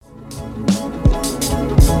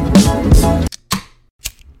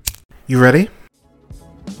You ready?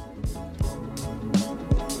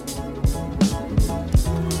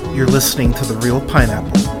 You're listening to the Real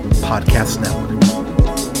Pineapple Podcast Network.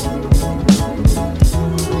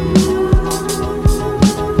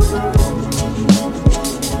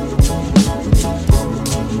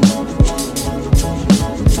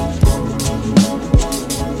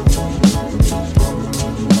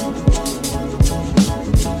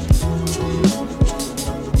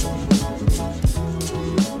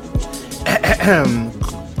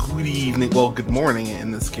 Good evening, well, good morning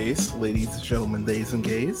in this case, ladies and gentlemen, days and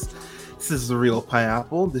gays. This is the Real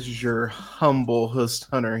Pineapple. This is your humble host,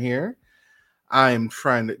 Hunter, here. I'm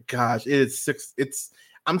trying to, gosh,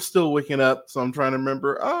 I'm still waking up, so I'm trying to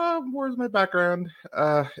remember, where's my background?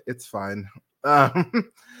 It's fine.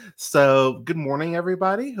 So, good morning,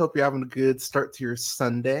 everybody. Hope you're having a good start to your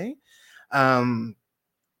Sunday. Pardon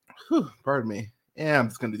me. Yeah, I'm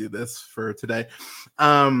just going to do this for today.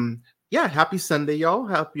 Yeah, happy Sunday, y'all.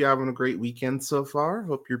 Hope you're having a great weekend so far.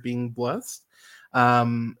 Hope you're being blessed.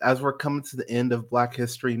 As we're coming to the end of Black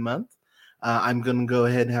History Month, I'm going to go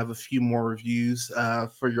ahead and have a few more reviews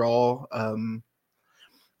for y'all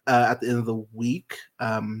at the end of the week,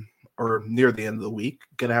 or near the end of the week.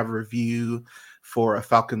 Going to have a review for A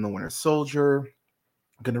Falcon and the Winter Soldier.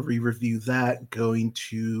 Going to re-review that. Going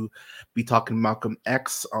to be talking Malcolm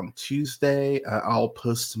X on Tuesday. I'll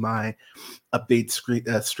post my update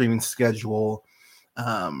streaming schedule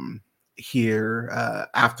here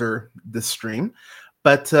after this stream.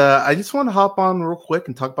 But I just want to hop on real quick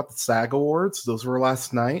and talk about the SAG Awards. Those were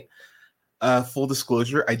last night. Full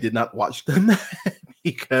disclosure, I did not watch them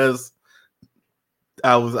because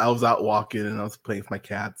I was out walking and I was playing with my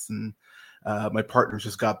cats, and my partner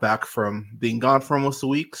just got back from being gone for almost a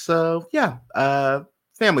week. So yeah,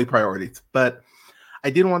 family priorities. But I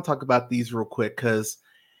did want to talk about these real quick because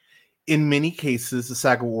in many cases, the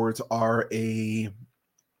SAG Awards are a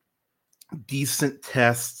decent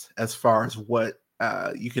test as far as what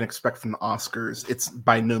you can expect from the Oscars. It's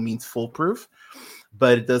by no means foolproof,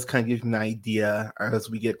 but it does kind of give you an idea as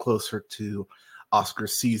we get closer to Oscar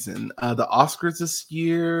season. The Oscars this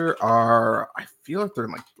year I feel like they're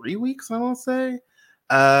in like 3 weeks, I want to say.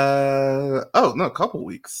 A couple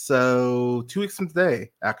weeks. So 2 weeks from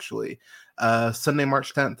today, actually. Sunday,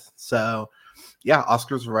 March 10th. So yeah,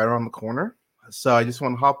 Oscars are right around the corner. So I just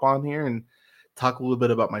want to hop on here and talk a little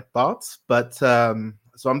bit about my thoughts. But so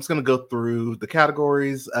I'm just going to go through the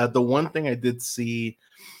categories. The one thing I did see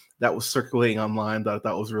that was circulating online that I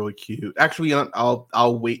thought was really cute. Actually,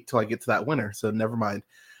 I'll wait till I get to that winner, so never mind.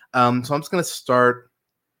 So I'm just going to start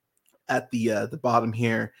at the bottom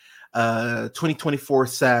here. 2024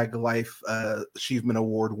 SAG Life Achievement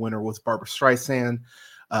Award winner was Barbra Streisand.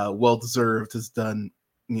 Well deserved. Has done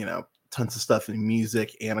tons of stuff in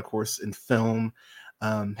music and of course in film.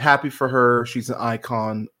 Happy for her. She's an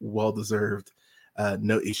icon. Well deserved.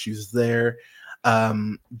 No issues there.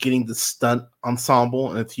 Getting the stunt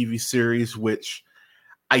ensemble in a TV series, which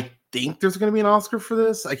I think there's going to be an Oscar for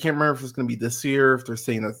this. I can't remember if it's going to be this year, if they're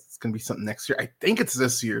saying that it's going to be something next year. I think it's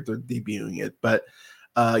this year they're debuting it, but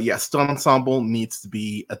yeah, stunt ensemble needs to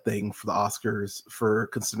be a thing for the Oscars, for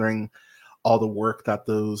considering all the work that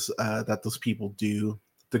those people do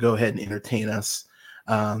to go ahead and entertain us.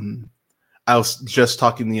 I was just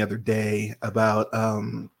talking the other day about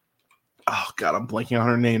oh God, I'm blanking on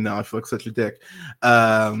her name now. I feel like such a dick.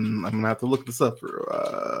 I'm gonna have to look this up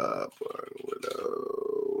for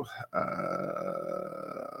Widow.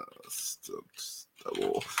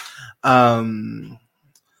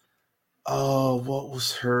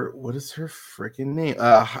 What is her freaking name?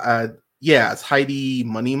 Yeah, it's Heidi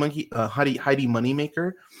Heidi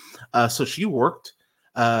Moneymaker. So she worked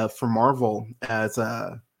for Marvel as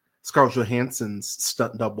Scarlett Johansson's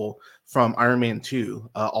stunt double from Iron Man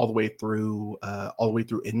 2 all the way through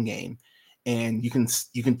Endgame, and you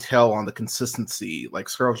can tell on the consistency. Like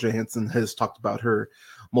Scarlett Johansson has talked about her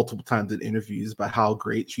multiple times in interviews about how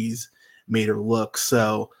great she's made her look.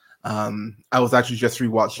 So I was actually just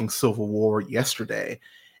rewatching Civil War yesterday,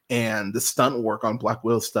 and the stunt work on Black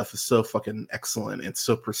Widow stuff is so fucking excellent. It's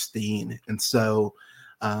so pristine, and so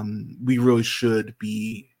we really should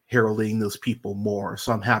be heralding those people more.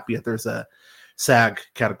 So I'm happy that there's a SAG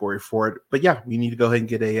category for it. But yeah, we need to go ahead and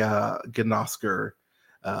get an Oscar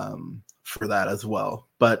for that as well.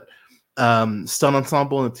 But stunt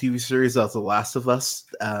ensemble in the TV series, that was The Last of Us.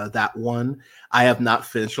 That one, I have not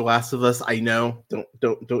finished The Last of Us. I know,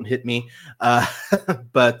 don't hit me.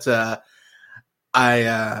 But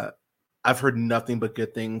I've heard nothing but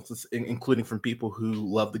good things, including from people who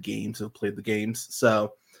love the games, who have played the games.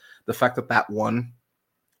 So the fact that won,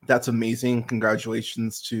 that's amazing.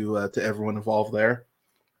 Congratulations to everyone involved there.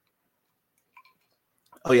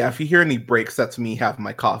 Oh yeah, if you hear any breaks, that's me having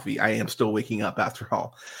my coffee. I am still waking up after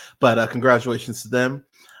all. But congratulations to them.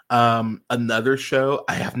 Another show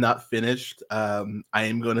I have not finished. I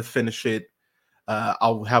am going to finish it.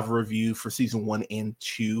 I'll have a review for season 1 and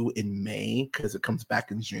 2 in May because it comes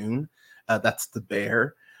back in June. That's The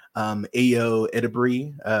Bear. Ayo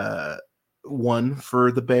Edebiri won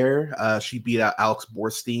for The Bear. She beat out Alex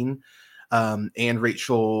Borstein and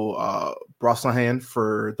Rachel Brosnahan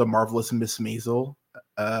for The Marvelous Miss Maisel.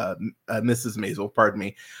 Mrs. Maisel, pardon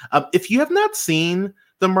me. If you have not seen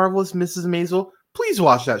The Marvelous Mrs. Maisel, please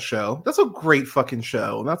watch that show. That's a great fucking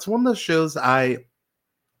show. That's one of those shows I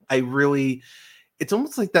really, it's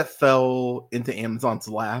almost like that fell into Amazon's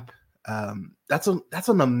lap. That's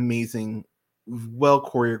an amazing, well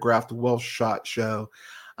choreographed, well shot show.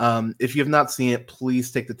 If you have not seen it,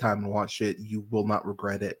 please take the time and watch it. You will not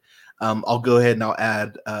regret it. I'll go ahead and I'll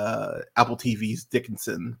add Apple TV's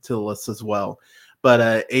Dickinson to the list as well.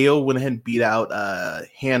 But Ayo went ahead and beat out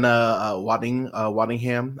Hannah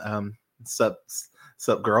Waddingham.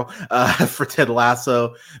 Sup, girl? For Ted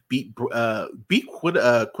Lasso, beat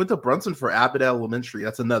Quinta Brunson for Abbott Elementary.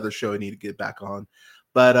 That's another show I need to get back on.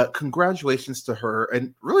 But congratulations to her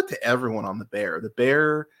and really to everyone on The Bear. The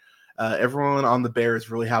Bear, everyone on The Bear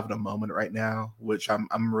is really having a moment right now, which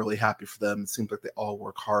I'm really happy for them. It seems like they all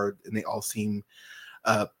work hard and they all seem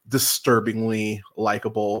disturbingly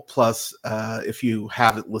likable. Plus, if you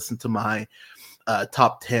haven't listened to my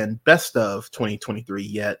top 10 best of 2023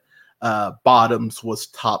 yet, Bottoms was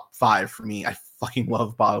top 5 for me. I fucking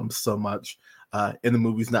love Bottoms so much. And the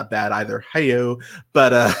movie's not bad either. Hey-yo.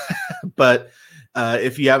 But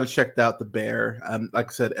if you haven't checked out The Bear, like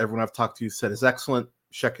I said, everyone I've talked to said it's excellent.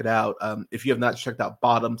 Check it out. If you have not checked out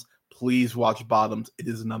Bottoms, please watch Bottoms. It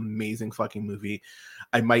is an amazing fucking movie.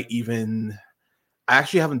 I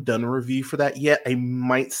actually haven't done a review for that yet. I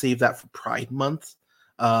might save that for Pride Month,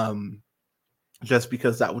 just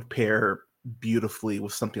because that would pair beautifully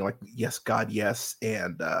with something like Yes, God, Yes,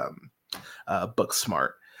 and Book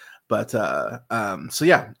Smart. But so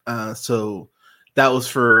yeah, so that was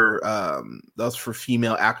for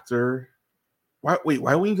female actor. Why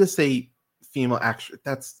wouldn't you just say female actor?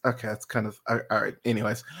 That's okay. That's kind of all right.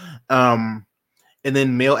 Anyways, and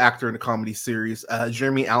then male actor in a comedy series,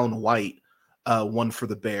 Jeremy Allen White won for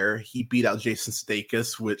The Bear. He beat out Jason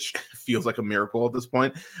Sudeikis, which feels like a miracle at this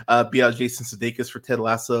point. Beat out Jason Sudeikis for Ted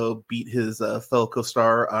Lasso. Beat his fellow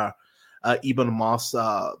co-star Ebon Moss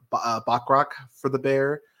Bachrach for The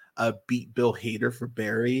Bear. Beat Bill Hader for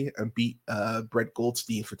Barry. And beat Brett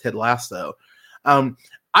Goldstein for Ted Lasso.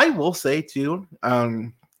 I will say too,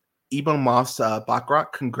 Ebon Moss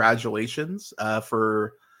Bachrach, congratulations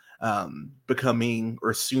for becoming,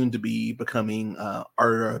 or soon to be becoming,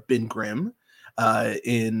 our Ben Grimm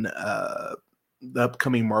in the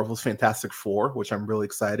upcoming Marvel's Fantastic Four, which I'm really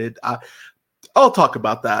excited. I'll talk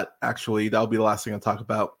about that, actually. That'll be the last thing I'll talk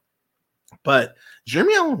about. But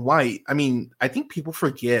Jeremy Allen White, I mean, I think people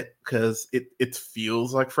forget because it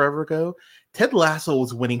feels like forever ago. Ted Lasso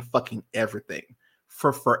was winning fucking everything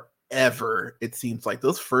for forever. It seems like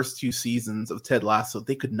those first 2 seasons of Ted Lasso,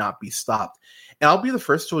 they could not be stopped. And I'll be the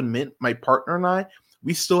first to admit, my partner and I,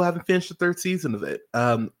 we still haven't finished the 3rd season of it.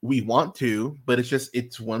 We want to, but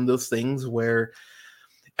it's one of those things where,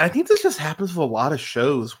 and I think this just happens with a lot of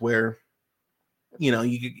shows where, you know,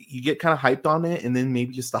 you get kind of hyped on it, and then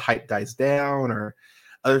maybe just the hype dies down, or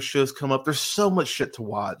other shows come up. There's so much shit to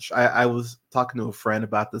watch. I was talking to a friend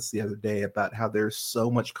about this the other day, about how there's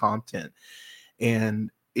so much content,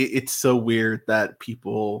 and it's so weird that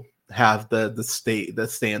people have the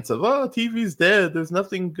stance of, oh, TV's dead, there's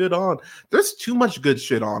nothing good on. There's too much good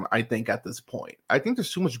shit on, I think, at this point. I think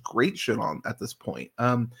there's too much great shit on at this point.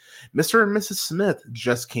 Mr. and Mrs. Smith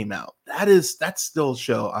just came out. That's still a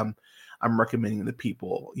show I'm recommending to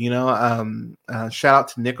people. You know, shout out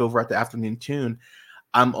to Nick over at the Afternoon Tune.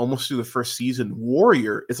 I'm almost through the 1st season.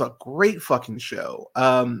 Warrior is a great fucking show.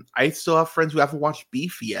 I still have friends who haven't watched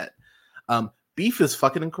Beef yet. Beef is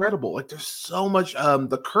fucking incredible. Like, there's so much.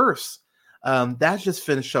 The Curse, that just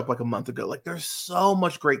finished up like a month ago. Like, there's so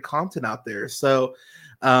much great content out there. So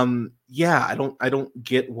yeah, I don't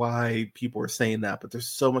get why people are saying that, but there's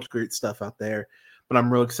so much great stuff out there. But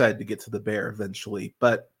I'm real excited to get to The Bear eventually.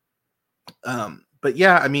 But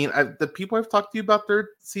yeah, I mean, the people I've talked to you about 3rd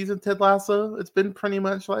season Ted Lasso, it's been pretty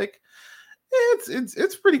much like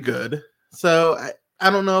it's pretty good. So I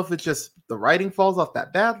don't know if it's just the writing falls off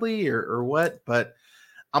that badly or what, but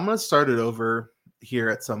I'm gonna start it over here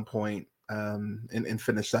at some point and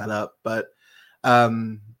finish that up. But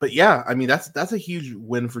But yeah, I mean that's a huge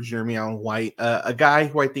win for Jeremy Allen White, a guy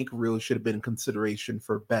who I think really should have been in consideration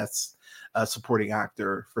for best supporting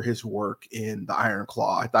actor for his work in The Iron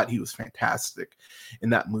Claw. I thought he was fantastic in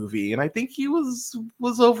that movie, and I think he was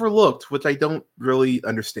overlooked, which I don't really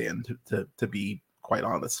understand, to be quite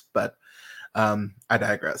honest. But I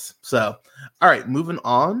digress. So, all right, moving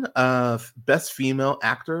on. Best female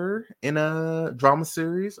actor in a drama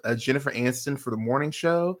series: Jennifer Aniston for The Morning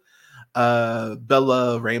Show,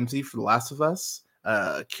 Bella Ramsey for The Last of Us,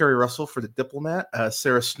 Kerry Russell for The Diplomat,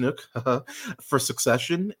 Sarah Snook for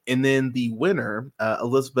Succession, and then the winner,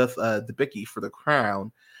 Elizabeth Debicki for The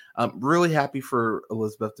Crown. I'm really happy for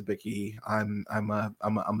Elizabeth Debicki. I'm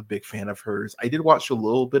a big fan of hers. I did watch a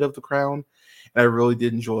little bit of The Crown, and I really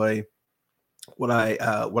did enjoy what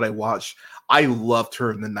I watched. I loved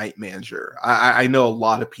her in The Night Manager. I know a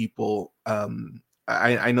lot of people.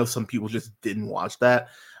 I know some people just didn't watch that.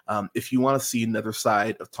 If you want to see another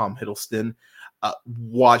side of Tom Hiddleston,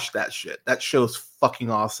 watch that shit. That show's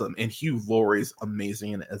fucking awesome, and Hugh Laurie's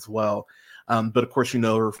amazing in it as well. But of course, you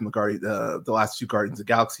know her from the last two Guardians of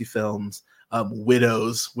the Galaxy films,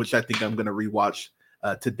 Widows, which I think I'm going to rewatch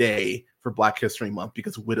today for Black History Month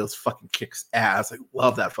because Widows fucking kicks ass. I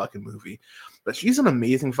love that fucking movie. But she's an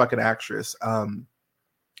amazing fucking actress. And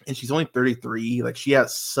she's only 33. Like, she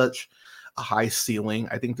has such a high ceiling.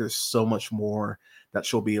 I think there's so much more that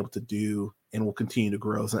she'll be able to do and will continue to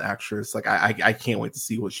grow as an actress. Like, I can't wait to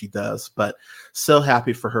see what she does. But so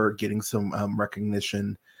happy for her getting some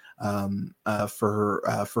recognition for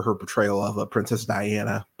her portrayal of Princess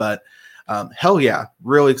Diana. But hell yeah,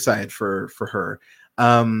 really excited for her.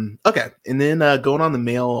 Okay, and then going on the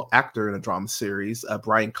male actor in a drama series,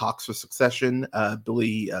 Brian Cox for Succession,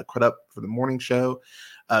 Billy Crudup for The Morning Show,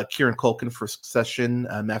 Kieran Culkin for Succession,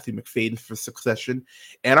 Matthew McFadden for Succession,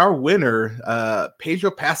 and our winner, Pedro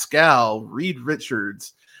Pascal, Reed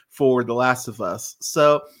Richards for The Last of Us.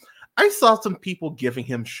 So I saw some people giving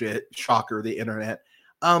him shit. Shocker, the internet.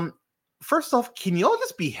 First off, can y'all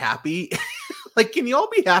just be happy? Like, can y'all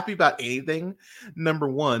be happy about anything? Number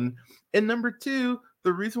one. And number two,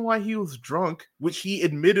 the reason why he was drunk, which he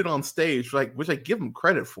admitted on stage, like, which I give him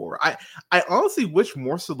credit for. I honestly wish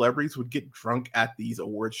more celebrities would get drunk at these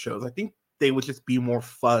award shows. I think they would just be more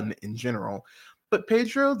fun in general. But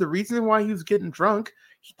Pedro, the reason why he was getting drunk,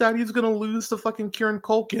 he thought he was going to lose to fucking Kieran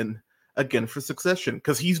Culkin again for Succession,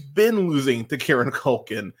 because he's been losing to Kieran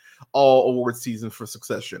Culkin all award season for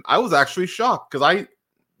Succession. I was actually shocked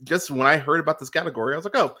because when I heard about this category, I was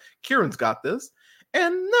like, oh, Kieran's got this.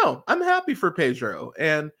 And no, I'm happy for Pedro.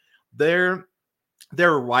 And their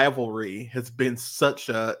rivalry has been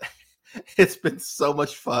it's been so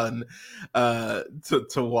much fun to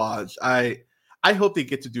watch. I hope they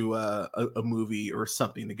get to do a movie or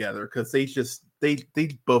something together, because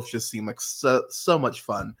they both just seem like so much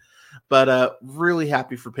fun. But really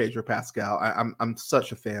happy for Pedro Pascal. I'm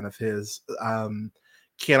such a fan of his.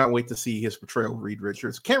 Cannot wait to see his portrayal of Reed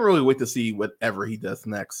Richards. Can't really wait to see whatever he does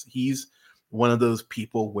next. He's one of those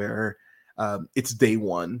people where it's day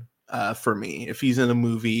one for me. If he's in a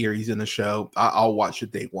movie or he's in a show, I'll watch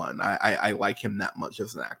it day one. I like him that much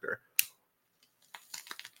as an actor.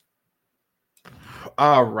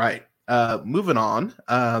 All right. Moving on.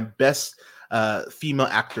 Best female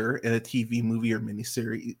actor in a TV movie or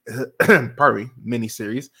miniseries. Pardon me,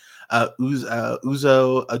 miniseries.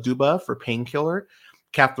 Uzo Aduba for Painkiller,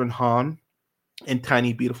 Catherine Hahn in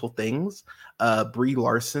Tiny Beautiful Things, Brie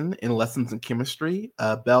Larson in Lessons in Chemistry,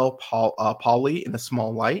 Belle Pauli in A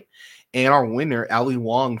Small Light, and our winner, Ali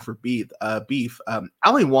Wong for Beef.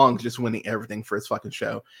 Ali Wong's just winning everything for his fucking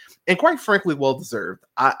show, and quite frankly, well deserved.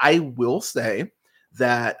 I will say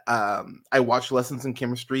that I watched Lessons in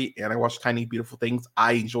Chemistry and I watched Tiny Beautiful Things.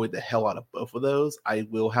 I enjoyed the hell out of both of those. I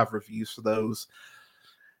will have reviews for those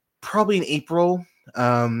probably in April,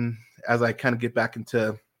 as I kind of get back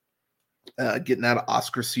into getting out of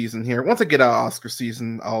Oscar season here. Once I get out of Oscar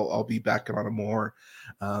season, I'll be back on a more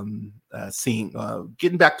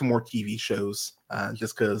getting back to more TV shows,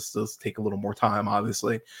 just because those take a little more time,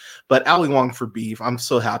 obviously. But Ali Wong for Beef, I'm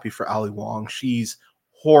so happy for Ali Wong. She's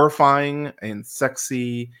horrifying and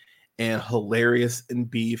sexy and hilarious in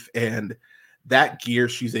Beef, and that gear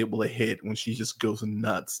she's able to hit when she just goes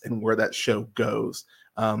nuts, and where that show goes.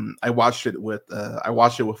 I watched it with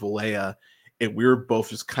Alea, and we were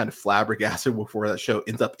both just kind of flabbergasted with where that show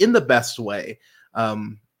ends up in the best way.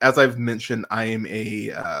 As I've mentioned, I am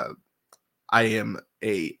a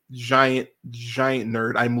giant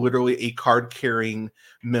nerd. I'm literally a card carrying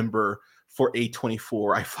member for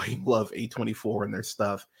A24. I fucking love A24 and their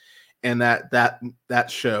stuff. And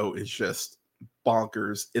that show is just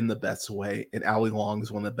bonkers in the best way, and Ali Long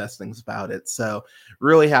is one of the best things about it. So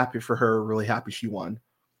really happy for her, really happy she won.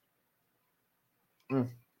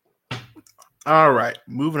 All right,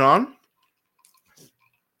 moving on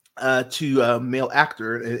to male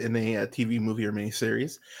actor in a TV movie or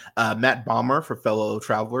miniseries. Matt Bomer for Fellow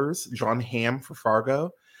Travelers, John Hamm for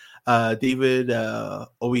Fargo, David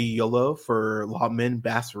Oyelowo for Lawman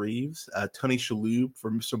Bass Reeves, Tony Shalhoub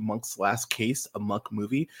for Mr. Monk's Last Case, a Monk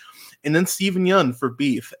movie, and then Stephen Yeun for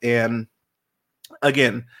Beef. And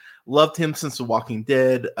again, loved him since The Walking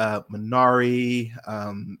Dead, Minari.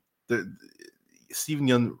 Stephen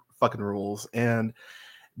Yeun fucking rules, and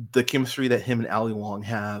the chemistry that him and Ali Long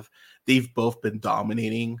have, they've both been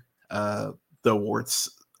dominating the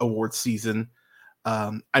awards season.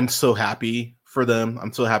 I'm so happy for them.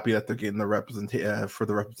 I'm so happy that they're getting the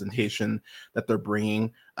representation that they're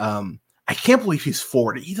bringing. I can't believe he's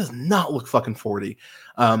 40. He does not look fucking 40.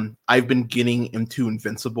 I've been getting into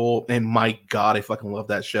Invincible, and my God, I fucking love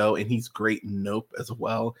that show. And he's great in Nope as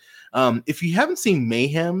well. If you haven't seen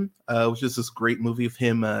Mayhem, which is this great movie of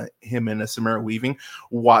him and Samara Weaving,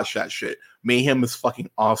 watch that shit. Mayhem is fucking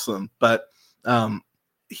awesome. But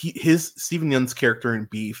his Stephen Yeun's character in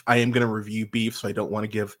Beef, I am going to review Beef, so I don't want to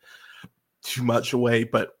give too much away,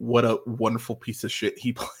 but what a wonderful piece of shit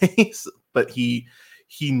he plays. But he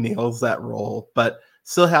nails that role. But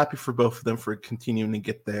still happy for both of them for continuing to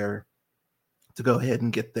get there, to go ahead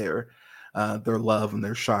and get their love and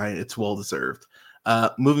their shine. It's well deserved.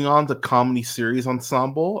 Moving on to comedy series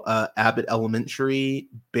ensemble, Abbott Elementary,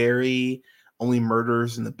 Barry, Only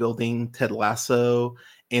Murders in the Building, Ted Lasso,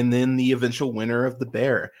 and then the eventual winner of The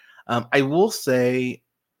Bear. I will say,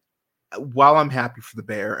 while I'm happy for The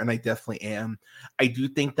Bear, and I definitely am, I do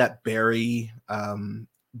think that Barry kind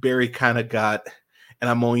of got, and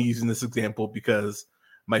I'm only using this example because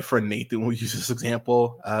my friend Nathan will use this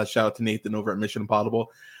example. Shout out to Nathan over at Mission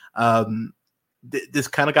Impossible. Barry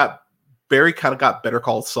kind of got Better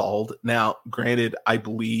Call Saul. Now, granted, I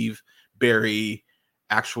believe Barry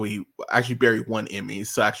actually Barry won Emmys,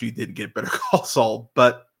 so actually did get Better Call Saul.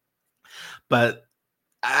 But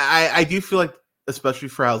I do feel like, especially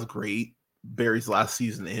for how great Barry's last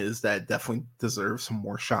season is, that definitely deserves some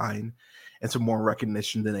more shine and some more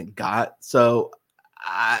recognition than it got. So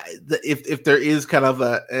if there is kind of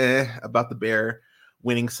about the Bear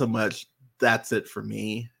winning so much, that's it for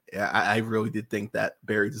me. I really did think that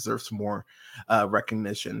Barry deserves some more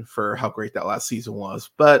recognition for how great that last season was.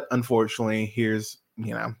 But unfortunately,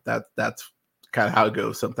 that's kind of how it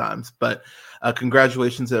goes sometimes. But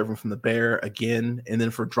congratulations to everyone from The Bear again. And then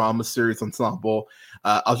for drama series ensemble,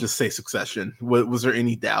 I'll just say Succession. Was there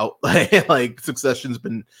any doubt? Like Succession's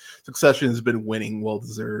been winning, well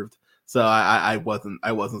deserved. So I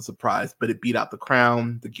wasn't surprised, but it beat out The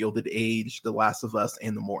Crown, The Gilded Age, The Last of Us,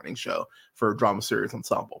 and The Morning Show for drama series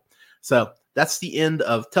ensemble. So that's the end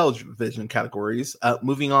of television categories.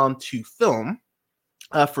 Moving on to film.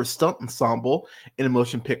 For stunt ensemble in a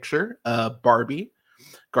motion picture, Barbie,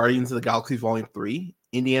 Guardians of the Galaxy Volume 3,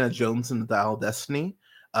 Indiana Jones and the Dial of Destiny,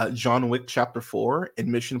 John Wick Chapter 4, and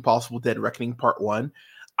Mission Impossible Dead Reckoning Part 1.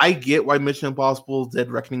 I get why Mission Impossible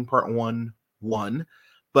Dead Reckoning Part 1 won,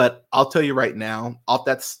 but I'll tell you right now, off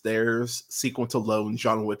that stairs sequence alone,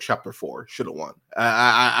 John Wick Chapter 4 should have won.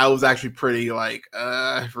 I was actually pretty like,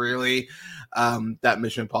 really? That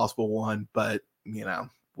Mission Impossible one, but,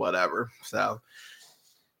 whatever. So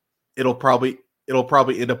it'll probably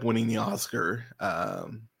end up winning the Oscar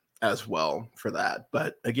as well for that.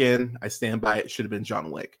 But again, I stand by it. Should have been John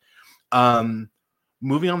Wick.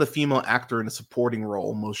 Moving on to female actor in a supporting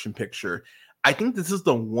role motion picture. I think this is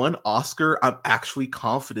the one Oscar I'm actually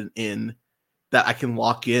confident in that I can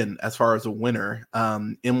lock in as far as a winner.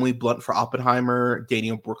 Emily Blunt for Oppenheimer,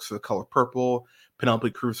 Daniel Brooks for The Color Purple,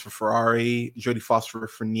 Penelope Cruz for Ferrari, Jodie Foster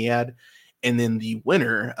for Niad, and then the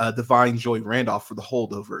winner, Divine Joy Randolph for The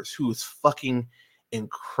Holdovers, who is fucking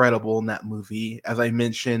incredible in that movie. As I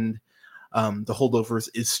mentioned, The Holdovers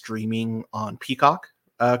is streaming on Peacock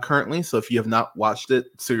currently. So if you have not watched it,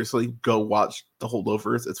 seriously, go watch The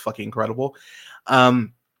Holdovers. It's fucking incredible. I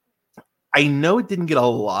know it didn't get a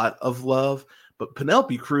lot of love, but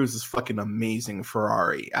Penelope Cruz is fucking amazing.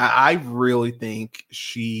 Ferrari. I really think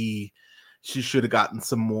she should have gotten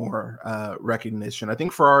some more recognition. I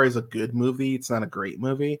think Ferrari is a good movie. It's not a great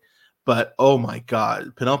movie, but oh my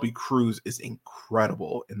God, Penelope Cruz is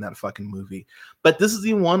incredible in that fucking movie. But this is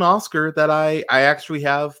the one Oscar that I actually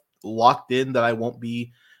have locked in that I won't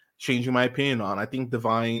be changing my opinion on. I think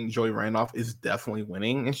Divine Joy Randolph is definitely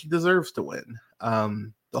winning, and she deserves to win.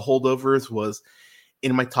 The Holdovers was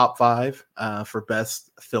in my top 5 for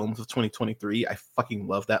best films of 2023. I fucking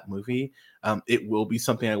love that movie. It will be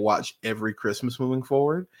something I watch every Christmas moving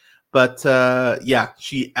forward. But yeah,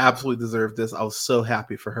 she absolutely deserved this. I was so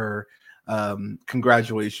happy for her.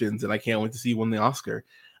 Congratulations, and I can't wait to see you win the Oscar.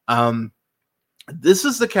 This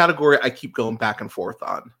is the category I keep going back and forth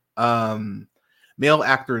on. Male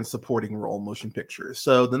actor in supporting role motion pictures.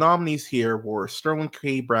 So the nominees here were Sterling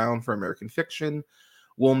K. Brown for American Fiction,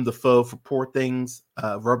 Willem Dafoe for Poor Things,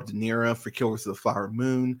 Robert De Niro for Killers of the Flower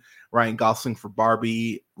Moon, Ryan Gosling for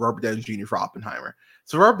Barbie, Robert Downey Jr. for Oppenheimer.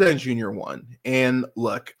 So Robert Downey Jr. won. And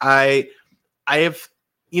look, I have,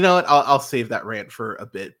 you know what, I'll save that rant for a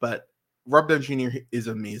bit, but Robert Downey Jr. is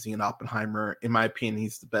amazing in Oppenheimer. In my opinion,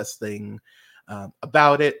 he's the best thing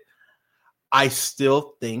about it. I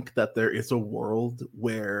still think that there is a world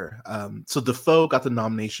where, so Dafoe got the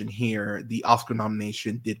nomination here. The Oscar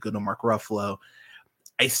nomination did go to Mark Ruffalo.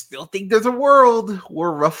 I still think there's a world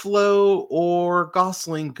where Ruffalo or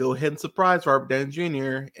Gosling go ahead and surprise Robert Downey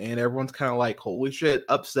Jr. and everyone's kind of like, holy shit,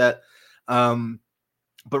 upset. But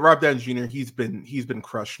Robert Downey Jr., he's been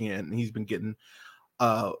crushing it, and he's been getting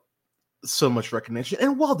so much recognition,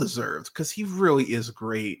 and well deserved, because he really is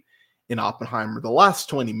great in Oppenheimer. The last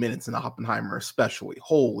 20 minutes in Oppenheimer, especially,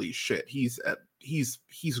 holy shit, he's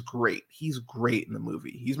great. He's great in the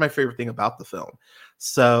movie. He's my favorite thing about the film.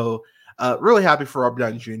 So really happy for Robert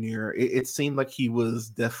Downey Jr. It seemed like he was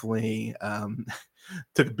definitely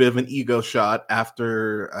took a bit of an ego shot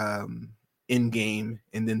after Endgame,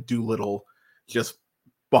 and then Doolittle just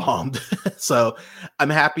bombed. So I'm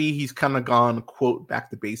happy he's kind of gone, quote, back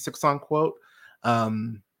to basics, unquote.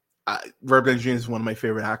 Robert Downey Jr. is one of my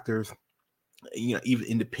favorite actors, you know, even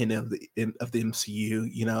independent of the MCU.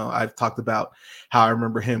 You know, I've talked about how I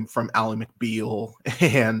remember him from Ally McBeal,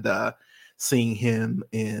 and seeing him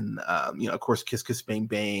in, you know, of course, Kiss Kiss Bang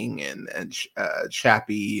Bang and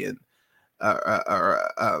Chappie and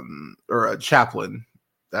or Chaplin,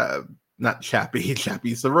 not Chappie.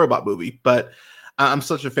 Chappie's the robot movie, but I'm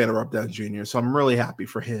such a fan of Robert Downey Jr., so I'm really happy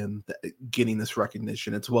for him getting this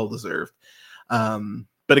recognition. It's well deserved.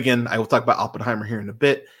 But again, I will talk about Oppenheimer here in a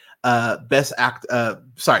bit.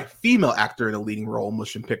 Female actor in a leading role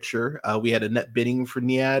motion picture. We had Annette Bening for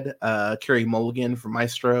Niad, Carey Mulligan for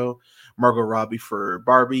Maestro, Margot Robbie for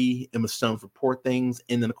Barbie, Emma Stone for Poor Things,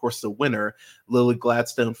 and then of course the winner, Lily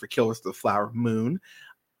Gladstone for Killers of the Flower Moon.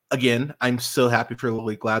 Again, I'm so happy for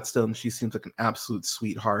Lily Gladstone. She seems like an absolute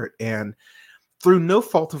sweetheart, and through no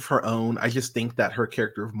fault of her own, I just think that her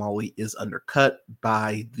character of Molly is undercut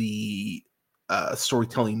by the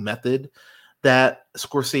storytelling method that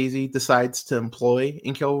Scorsese decides to employ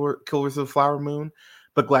in Killers of the Flower Moon.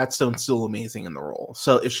 But Gladstone's still amazing in the role.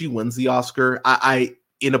 So if she wins the Oscar,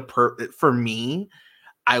 for me,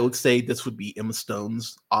 I would say this would be Emma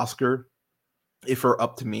Stone's Oscar. If it were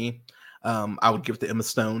up to me, I would give it to Emma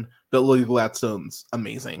Stone. But Lily Gladstone's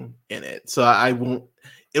amazing in it. So I won't.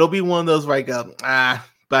 It'll be one of those where I go,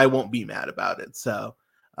 but I won't be mad about it. So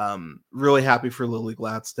really happy for Lily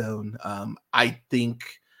Gladstone. I think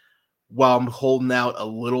while I'm holding out a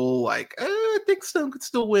little, like, I think Stone could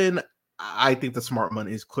still win, I think the smart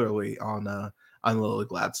money is clearly on Lily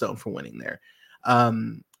Gladstone for winning there.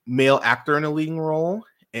 Male actor in a leading role,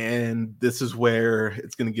 and this is where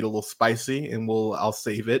it's going to get a little spicy, and I'll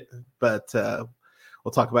save it, but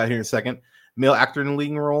we'll talk about it here in a second. Male actor in a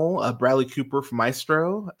leading role, Bradley Cooper for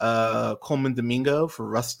Maestro, Coleman Domingo for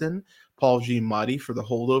Rustin, Paul Giamatti for The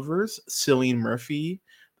Holdovers, Cillian Murphy,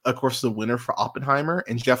 of course, the winner for Oppenheimer,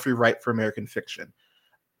 and Jeffrey Wright for American Fiction.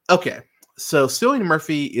 Okay, so Cillian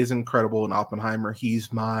Murphy is incredible in Oppenheimer.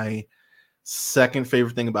 He's my second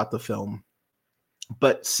favorite thing about the film.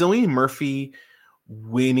 But Cillian Murphy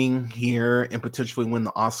winning here and potentially win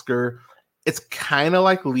the Oscar, it's kind of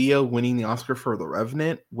like Leo winning the Oscar for The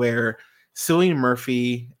Revenant, where Cillian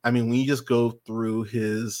Murphy, I mean, when you just go through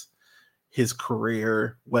his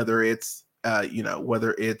career, whether it's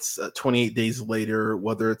 28 Days Later,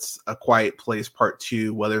 whether it's A Quiet Place Part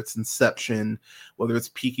 2, whether it's Inception, whether it's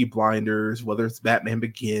Peaky Blinders, whether it's Batman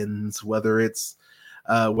Begins, whether it's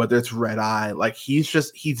Red Eye, like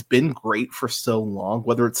he's been great for so long.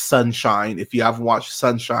 Whether it's Sunshine, if you haven't watched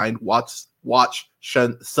Sunshine, watch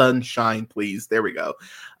Sunshine, please. There we go.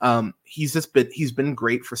 He's been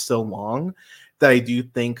great for so long that I do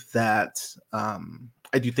think that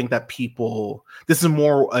people, this is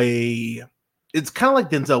more it's kind of like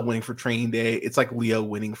Denzel winning for Training Day. It's like Leo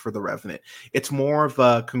winning for The Revenant. It's more of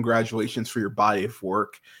a congratulations for your body of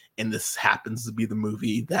work, and this happens to be the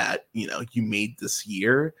movie that, you know, you made this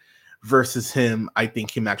year, versus him, I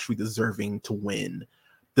think him actually deserving to win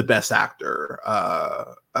the Best Actor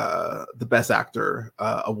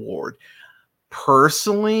award.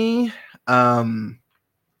 Personally, I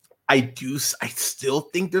still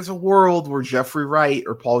think there's a world where Jeffrey Wright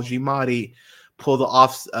or Paul Giamatti pull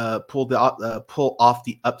off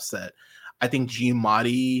the upset. I think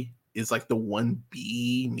Giamatti is like the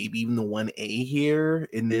 1B, maybe even the 1A here,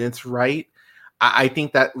 and then it's Wright. I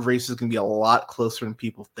think that race is going to be a lot closer than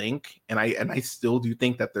people think, and I still do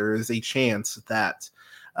think that there is a chance that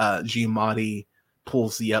Giamatti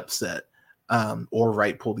pulls the upset, or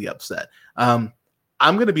Wright pull the upset. I'm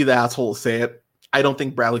going to be the asshole to say it. I don't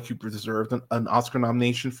think Bradley Cooper deserved an Oscar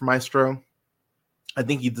nomination for Maestro. I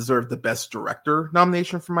think he deserved the Best Director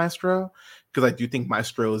nomination for Maestro, because I do think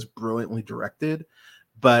Maestro is brilliantly directed.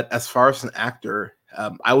 But as far as an actor,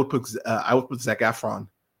 I would put Zac Efron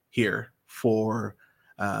here for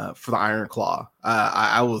the Iron Claw.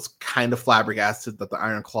 I was kind of flabbergasted that the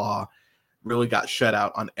Iron Claw really got shut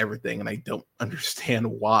out on everything, and I don't understand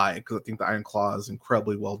why, because I think the Iron Claw is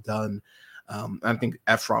incredibly well done. I think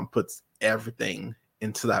Efron puts everything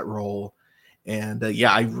into that role, and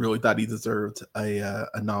yeah, I really thought he deserved a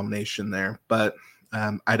nomination there, but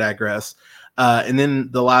I digress. And then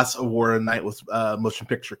the last award of the night was Motion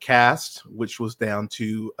Picture Cast, which was down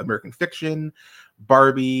to American Fiction,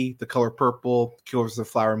 Barbie, The Color Purple, Killers of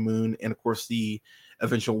the Flower Moon, and of course the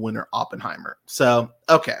eventual winner, Oppenheimer. So,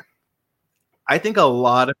 okay, I think a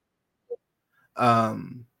lot of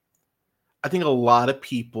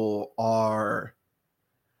people are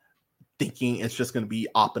thinking it's just going to be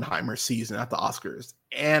Oppenheimer season at the Oscars,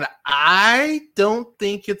 and I don't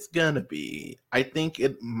think it's going to be. I think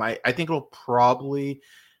it might. I think it'll probably,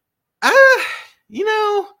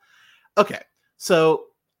 okay. So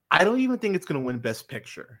I don't even think it's going to win Best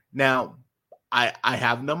Picture. Now, I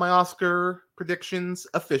have no my Oscar predictions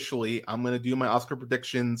officially. I'm going to do my Oscar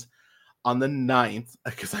predictions on the 9th,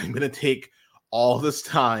 because I'm going to take all this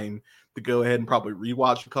time to go ahead and probably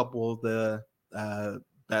rewatch a couple of the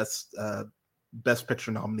best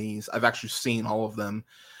picture nominees. I've actually seen all of them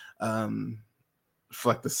for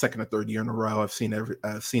like the second or third year in a row. I've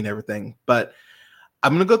seen everything, but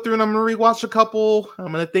I'm gonna go through and I'm gonna rewatch a couple.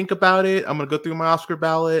 I'm gonna think about it. I'm gonna go through my Oscar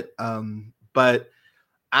ballot. But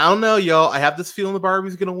I don't know, y'all. I have this feeling the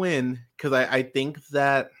Barbie's gonna win, because I think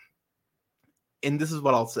that, and this is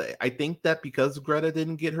what I'll say, I think that because Greta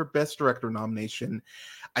didn't get her Best Director nomination,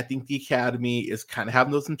 I think the Academy is kind of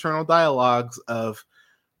having those internal dialogues of,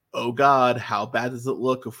 oh God, how bad does it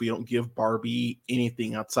look if we don't give Barbie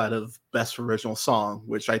anything outside of Best Original Song,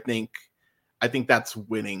 which I think that's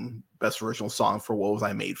winning Best Original Song for What Was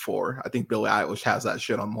I Made For. I think Billie Eilish has that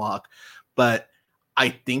shit on lock. But I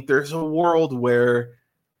think there's a world where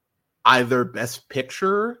either Best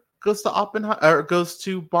Picture goes to Oppenheimer or goes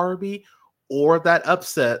to Barbie, or that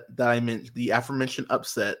upset that I meant, the aforementioned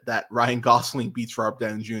upset that Ryan Gosling beats Robert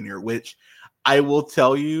Downey Jr., which I will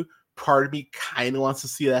tell you, part of me kind of wants to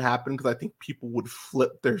see that happen, because I think people would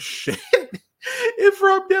flip their shit if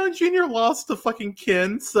Robert Downey Jr. lost to fucking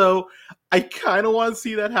Ken. So I kind of want to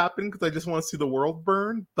see that happen, because I just want to see the world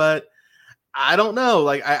burn. But I don't know.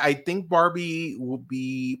 Like, I think Barbie will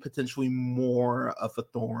be potentially more of a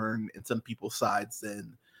thorn in some people's sides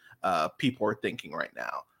than people are thinking right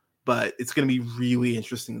now. But it's going to be really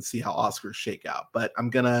interesting to see how Oscars shake out. But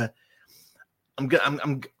I'm gonna take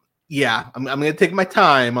my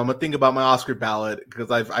time. I'm gonna think about my Oscar ballot,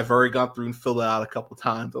 because I've already gone through and filled it out a couple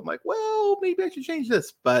times. I'm like, well, maybe I should change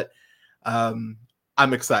this. But I'm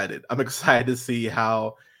excited. I'm excited to see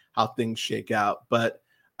how things shake out. But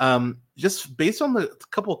just based on the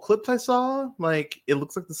couple of clips I saw, like, it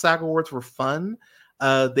looks like the SAG Awards were fun.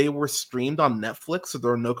 They were streamed on Netflix, so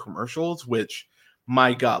there are no commercials, which,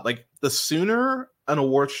 my God, like, the sooner an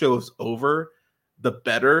award show is over, the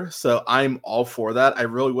better. So I'm all for that. I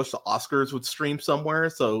really wish the Oscars would stream somewhere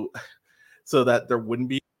so that there wouldn't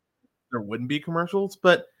be commercials.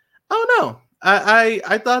 But I don't know.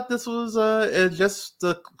 I thought this was just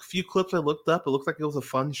a few clips I looked up. It looked like it was a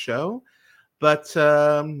fun show. But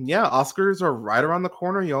yeah, Oscars are right around the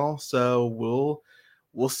corner, y'all. So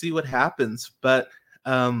we'll see what happens. But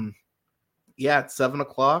yeah, it's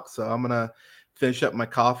 7:00, so I'm gonna finish up my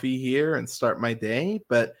coffee here and start my day.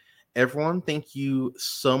 But everyone, thank you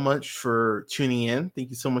so much for tuning in. Thank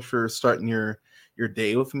you so much for starting your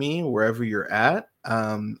day with me wherever you're at.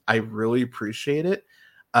 I really appreciate it.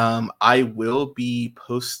 I will be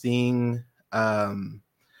posting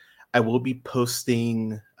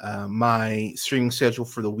my streaming schedule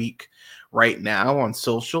for the week right now on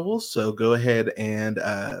socials. So go ahead and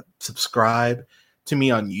subscribe to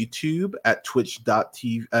me on YouTube at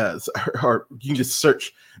twitch.tv, or you can just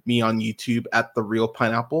search me on YouTube at The Real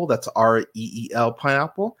Pineapple. That's REEL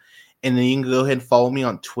Pineapple. And then you can go ahead and follow me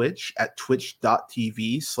on Twitch at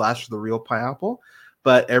twitch.tv/therealpineapple.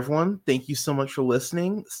 But everyone, thank you so much for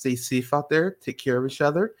listening. Stay safe out there. Take care of each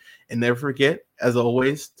other. And never forget, as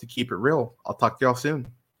always, to keep it real. I'll talk to y'all soon.